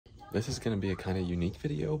this is going to be a kind of unique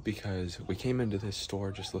video because we came into this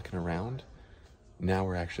store just looking around. Now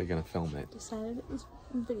we're actually going to film it. Decided it was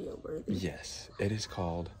video worthy. Yes, it is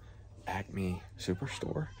called Acme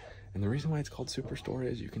Superstore. And the reason why it's called Superstore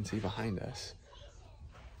is you can see behind us.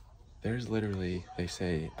 There's literally, they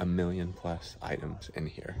say, 1 million+ items in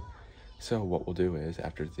here. So what we'll do is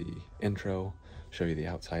after the intro, show you the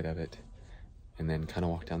outside of it, and then kind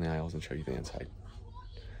of walk down the aisles and show you the inside.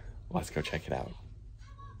 Let's go check it out.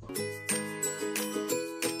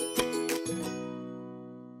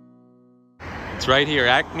 It's right here,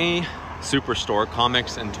 Acme Superstore,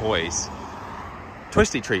 comics and toys.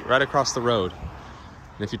 Twisty Treat right across the road.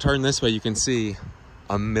 And if you turn this way, you can see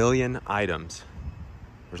 1 million items.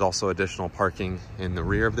 There's also additional parking in the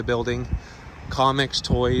rear of the building. Comics,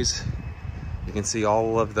 toys. You can see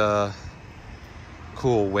all of the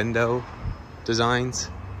cool window designs.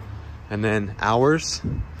 And then hours.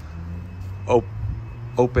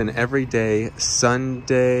 Open every day,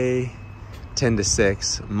 Sunday 10 to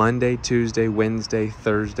 6, Monday, Tuesday, Wednesday,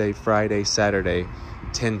 Thursday, Friday, Saturday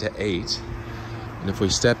 10 to 8. And if we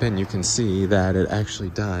step in, you can see that it actually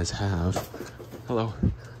does have, hello,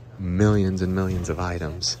 millions and millions of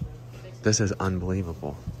items. This is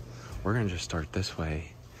unbelievable. We're gonna just start this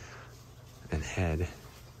way and head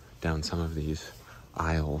down some of these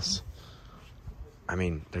aisles. I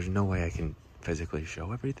mean, there's no way I can physically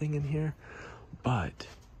show everything in here, but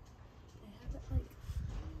they have it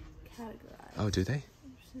like categorized. Oh, do they?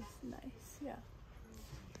 Which is nice, yeah.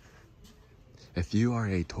 If you are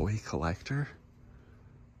a toy collector,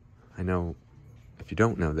 I know if you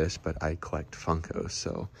don't know this, but I collect Funkos,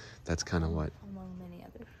 so that's kind of what. Among many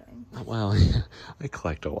other things. Well, yeah, I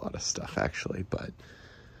collect a lot of stuff actually, but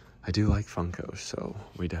I do like Funkos, so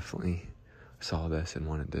we definitely saw this and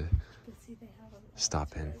wanted to See, they have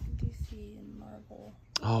stop in. DC and Marvel.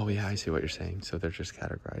 Oh yeah, I see what you're saying. So they're just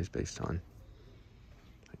categorized based on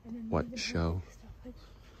what show.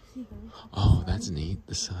 Oh, that's neat.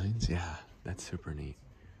 The signs, yeah, that's super neat.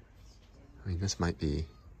 I mean, this might be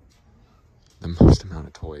the most amount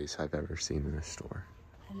of toys I've ever seen in a store.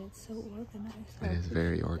 And it's so organized. It is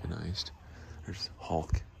very organized. There's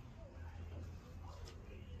Hulk.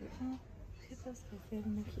 Oh, look at those guys. They have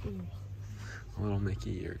Mickey ears. A little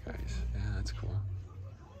Mickey ear, guys. Yeah, that's cool.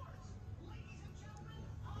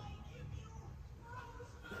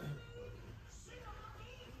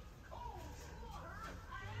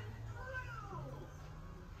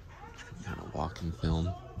 Kind of walk and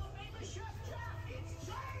film.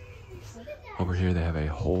 Over here they have a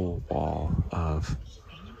whole wall of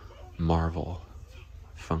Marvel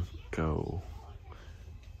Funko.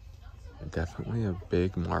 Definitely a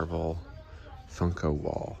big Marvel Funko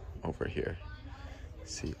wall over here.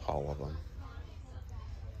 See all of them.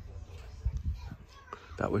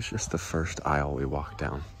 That was just the first aisle we walked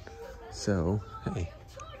down. So, hey,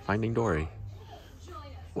 Finding Dory.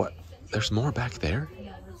 What? There's more back there?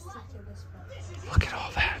 Look at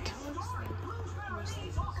all that.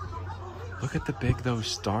 Look at the big, those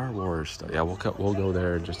Star Wars stuff. Yeah, we'll go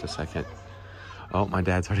there in just a second. Oh, my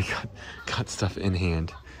dad's already got stuff in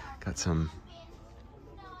hand. Got some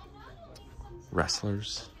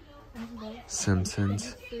wrestlers.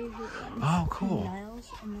 Simpsons. Oh, cool.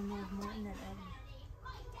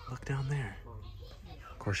 Look down there.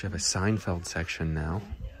 Of course, you have a Seinfeld section now.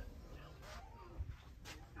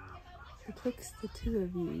 Betwixt the two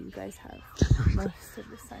of you, you guys have most of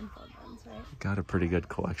the Seinfeld ones, right? Got a pretty good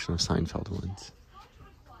collection of Seinfeld ones.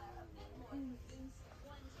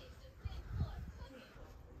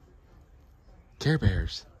 Care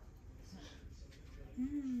Bears. You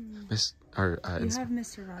have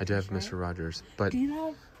Mr. Rogers, I do have right? Mr. Rogers, but do you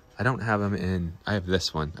have? I don't have them in. I have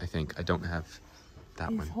this one, I think. I don't have that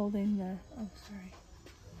He's one. holding the. Oh, sorry.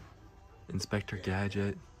 Inspector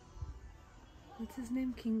Gadget. What's his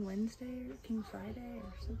name? King Wednesday or King Friday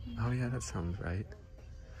or something? Oh yeah, that sounds right.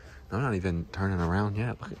 I'm not even turning around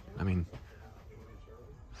yet. Look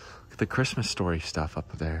at the Christmas Story stuff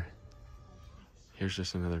up there. Here's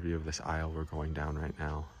just another view of this aisle we're going down right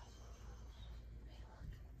now.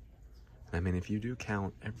 I mean, if you do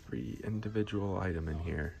count every individual item in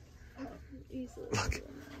here, look.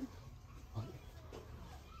 Oh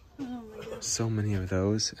my God. So many of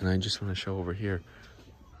those, and I just want to show over here.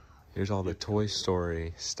 Here's all the Toy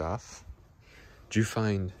Story stuff. Did you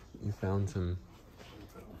found some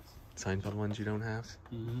Seinfeld ones you don't have?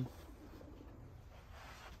 Mm-hmm.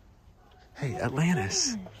 Hey,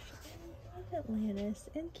 Atlantis. Atlantis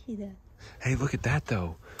and Kita. Hey, look at that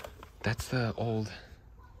though. That's the old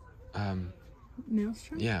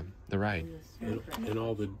Maelstrom? yeah, the ride. And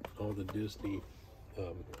all the Disney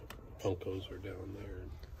Funkos are down there.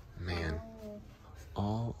 Man.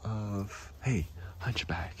 All of of, hey,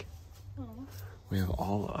 Hunchback. Aw. We have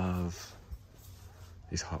all of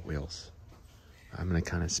these Hot Wheels. I'm gonna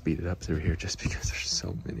kind of speed it up through here just because there's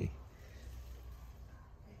so many.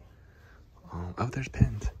 Oh, there's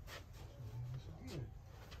pins.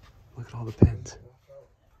 Look at all the pins.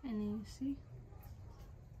 And you see?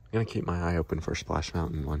 I'm gonna keep my eye open for Splash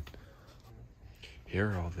Mountain one.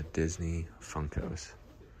 Here are all the Disney Funkos.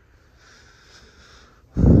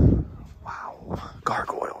 Wow,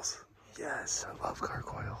 gargoyles. Yes, I love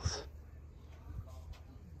gargoyles.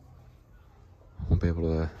 I won't be able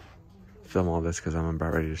to film all this because I'm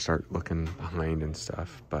about ready to start looking behind and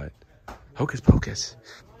stuff, but Hocus Pocus.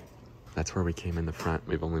 That's where we came in the front.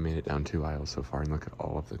 We've only made it down 2 aisles so far, and look at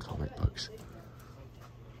all of the comic books.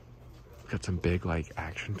 Got some big, like,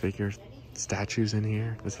 action figure statues in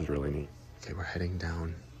here. This is really neat. Okay, we're heading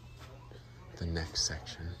down the next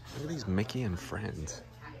section. Look at these Mickey and Friends.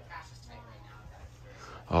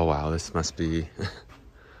 Oh, wow, this must be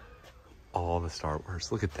all the Star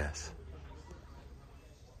Wars. Look at this.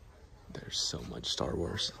 There's so much Star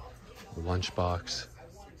Wars. Lunchbox.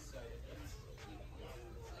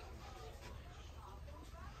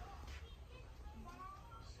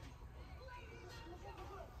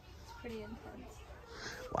 Pretty intense.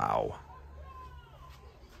 Wow.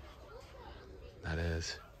 That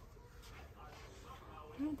is.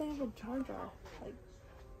 Why don't they have a Jar Jar?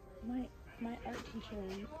 Like, my art teacher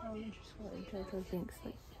in elementary school, Jar Jar thinks,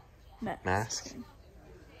 like, Mask?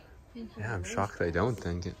 Yeah, I'm shocked they don't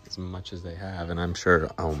think it as much as they have, and I'm sure,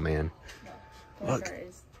 oh man. Jar Look. Jar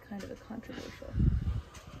is kind of a controversial.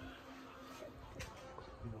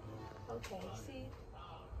 Okay, see?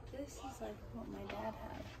 This is like what my dad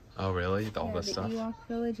had. Oh really? All this the stuff? Ewok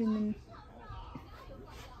Village, and then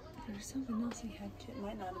there's something else he had too. It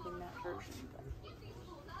might not have been that version,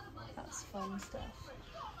 but that's fun stuff.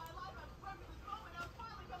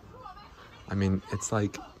 I mean, it's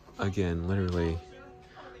like, again, literally,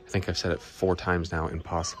 I think I've said it 4 times now,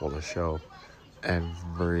 impossible to show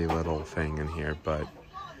every little thing in here, but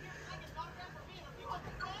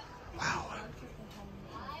wow.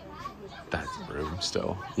 That's room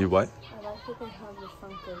still. You what? I like that they have the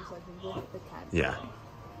Funkos like with the cat. Yeah.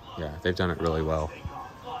 Yeah, they've done it really well.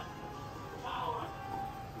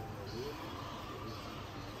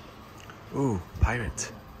 Ooh,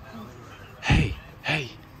 pirates. Hey, hey.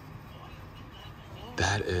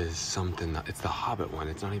 That is something. It's the Hobbit one.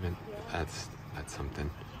 It's not even, that's something.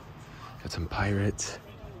 Got some pirates.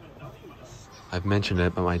 I've mentioned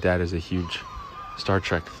it, but my dad is a huge Star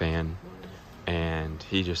Trek fan, and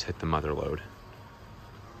he just hit the mother load.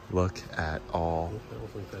 Look at all I don't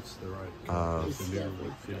think that's the right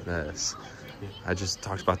of this. I just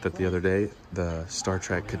talked about that the other day. The Star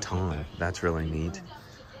Trek Catan. That's really neat.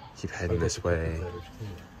 Keep heading this way.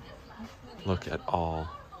 Look at all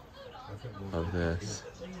of this.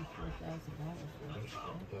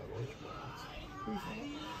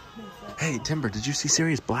 Hey, Timber, did you see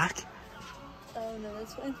Sirius Black? Oh no,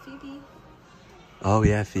 that's one Phoebe. Oh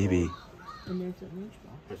yeah, Phoebe.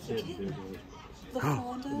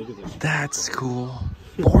 Oh, That's cool.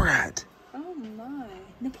 Borat. oh my,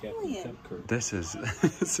 Napoleon. This is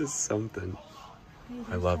something.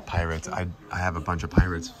 I love pirates. I have a bunch of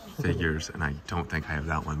pirates figures, and I don't think I have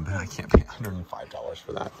that one, but I can't pay $105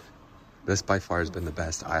 for that. This by far has been the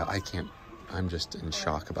best. I'm just in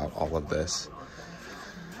shock about all of this.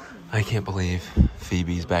 I can't believe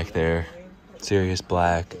Phoebe's back there. Sirius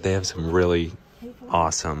Black. They have some really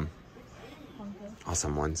awesome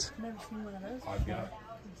ones. Never seen one of those. I've got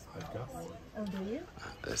one. Oh, do you?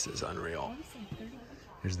 This is unreal.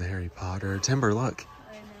 Here's the Harry Potter. Timber, look.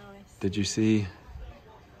 I know. Did you see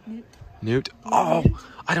Newt. Newt? Oh,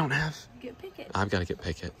 I don't have. Get Pickett. I've got to get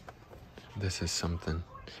Pickett. This is something.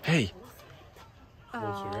 Hey,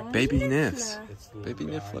 Aw, baby Niffler. Niffs. It's the Baby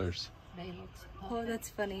guy. Nifflers. Oh, that's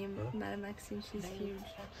funny. Madam Maxine, she's huge.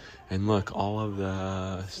 And look, all of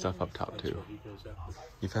the stuff up top too. He goes after.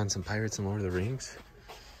 You found some pirates in Lord of the Rings?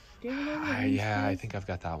 Do you have Lord of the Rings Yeah, I toys? think I've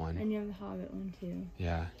got that one. And you have the Hobbit one too.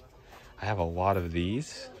 Yeah. I have a lot of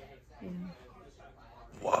these. Yeah.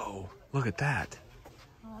 Whoa, look at that.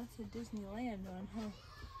 Oh, that's a Disneyland one,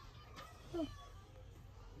 huh?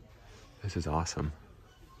 This is awesome.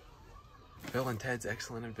 Bill and Ted's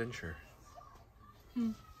Excellent Adventure.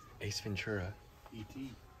 Ace Ventura.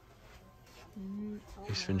 E.T.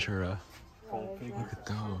 Ace Ventura. Full figure. Look at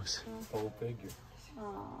those. Full figure.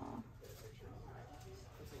 Aww.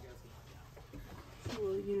 A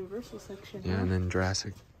little Universal section. Yeah, huh? and then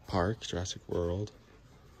Jurassic Park, Jurassic World.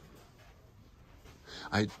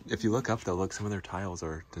 If you look up though, look, some of their tiles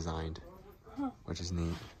are designed, which is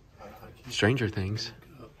neat. Stranger Things.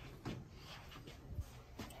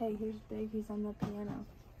 Hey, here's Big. He's on the piano.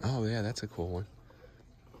 Oh yeah, that's a cool one.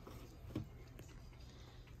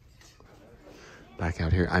 Back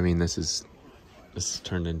out here. I mean, this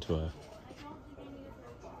turned into a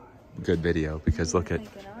good video because look at.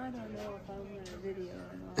 Thinking, I don't know if I'm in a video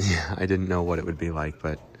or not. Yeah, I didn't know what it would be like,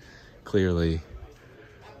 but clearly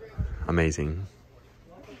amazing.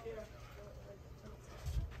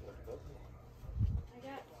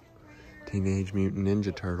 Teenage Mutant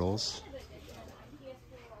Ninja Turtles.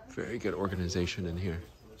 Very good organization in here.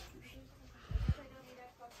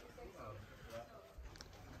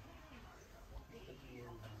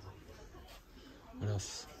 What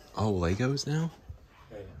else? Oh, Legos now?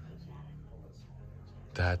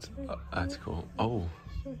 That's cool. Oh,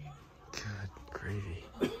 good gravy.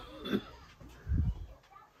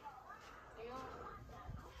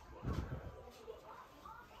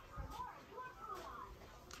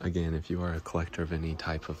 Again, if you are a collector of any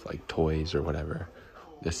type of like toys or whatever,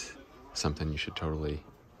 this is something you should totally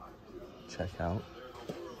check out.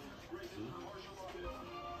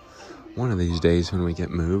 One of these days when we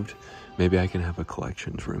get moved, maybe I can have a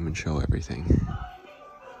collections room and show everything.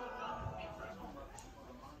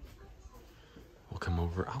 We'll come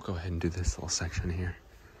over. I'll go ahead and do this little section here.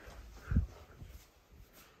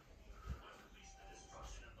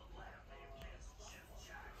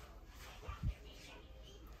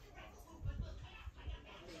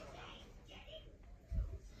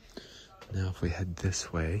 Now if we head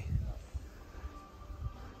this way,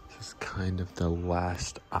 this is kind of the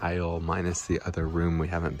last aisle minus the other room we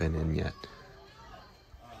haven't been in yet.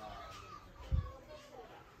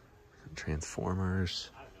 Transformers.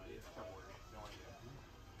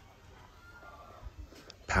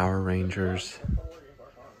 Power Rangers.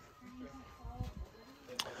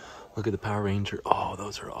 Look at the Power Ranger. Oh,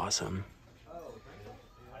 those are awesome.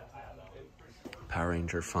 Power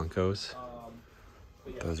Ranger Funkos.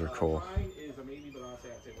 Those are cool.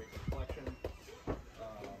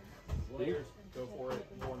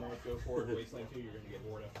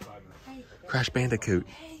 Crash Bandicoot.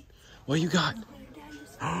 What you got?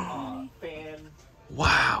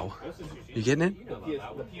 Wow. You getting it?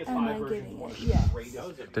 Am I getting it? Yes.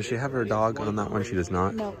 Does she have her dog on that one? She does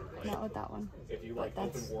not? No, not with that one. But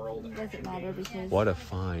doesn't matter because... What a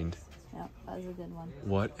find. Yeah, that was a good one.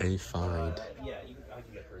 What a find.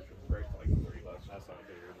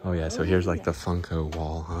 Oh yeah, so here's like the Funko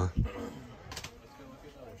wall, huh?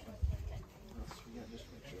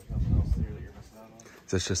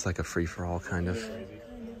 Is this just like a free-for-all kind of?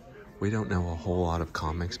 We don't know a whole lot of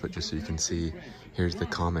comics, but just so you can see, here's the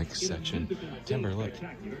comics section. Timber, look.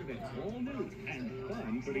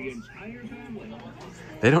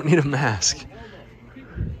 They don't need a mask.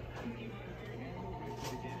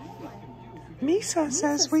 Misa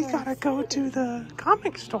says we gotta go to the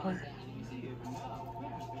comic store.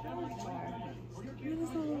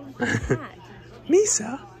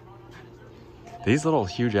 Misa. These little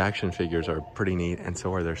huge action figures are pretty neat, and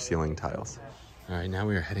so are their ceiling tiles. All right, now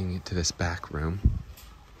we are heading into this back room.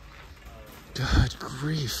 Good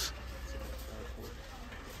grief.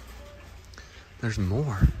 There's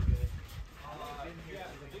more.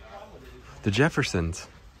 The Jeffersons.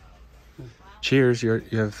 Cheers, you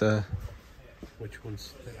have the... Which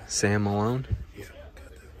one's that? Sam Malone. Yeah, got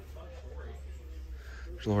that.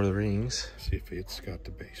 There's Lord of the Rings. See if it's got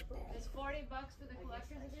the baseball. Is $40 for the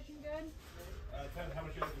collector's edition good? How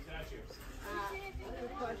much is the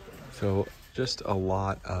statue? So just a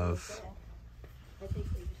lot of...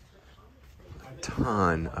 a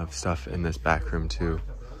ton of stuff in this back room too.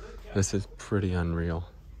 This is pretty unreal.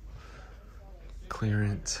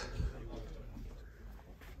 Clearance.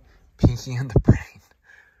 Pinky and the Brain.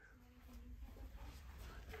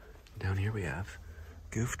 Down here we have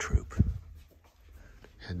Goof Troop.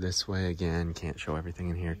 Head this way again. Can't show everything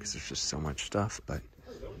in here because there's just so much stuff, but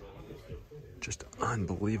just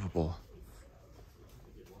unbelievable.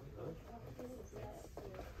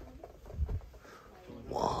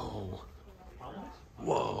 Whoa.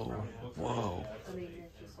 Whoa. Whoa.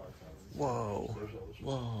 Whoa.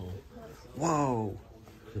 Whoa. Whoa.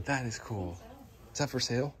 That is cool. Is that for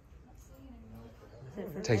sale?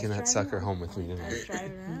 Taking that sucker home with me tonight.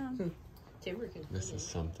 This is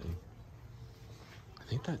something. I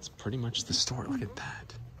think that's pretty much the store. Look at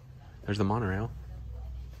that. There's the monorail.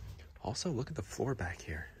 Also, look at the floor back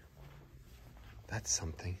here. That's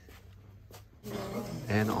something.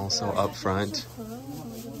 And also up front,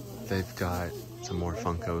 they've got some more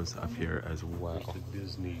Funkos up here as well. The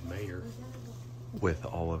Disney mayor. With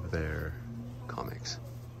all of their comics.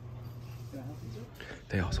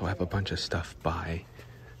 They also have a bunch of stuff by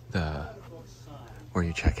the, where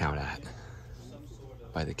you check out at,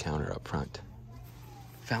 by the counter up front.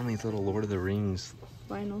 found these little Lord of the Rings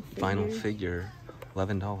vinyl figure,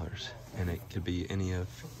 $11, and it could be any of.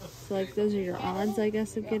 So like those are your odds, I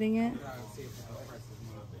guess, of getting it.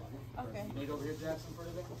 Okay.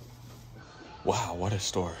 Wow, what a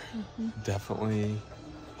store! Definitely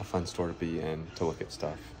a fun store to be in, to look at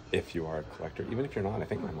stuff if you are a collector. Even if you're not, I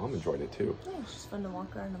think my mom enjoyed it too. Yeah, it's just fun to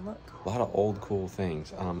walk around and look. A lot of old cool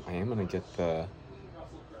things. I am gonna get the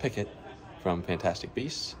Picket from Fantastic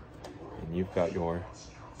Beasts, and you've got your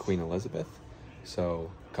Queen Elizabeth. So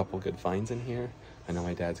a couple good finds in here. I know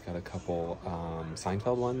my dad's got a couple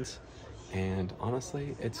Seinfeld ones, and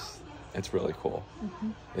honestly, it's really cool.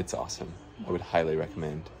 It's awesome. I would highly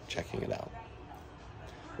recommend checking it out.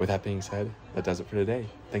 With that being said, that does it for today.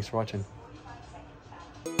 Thanks for watching.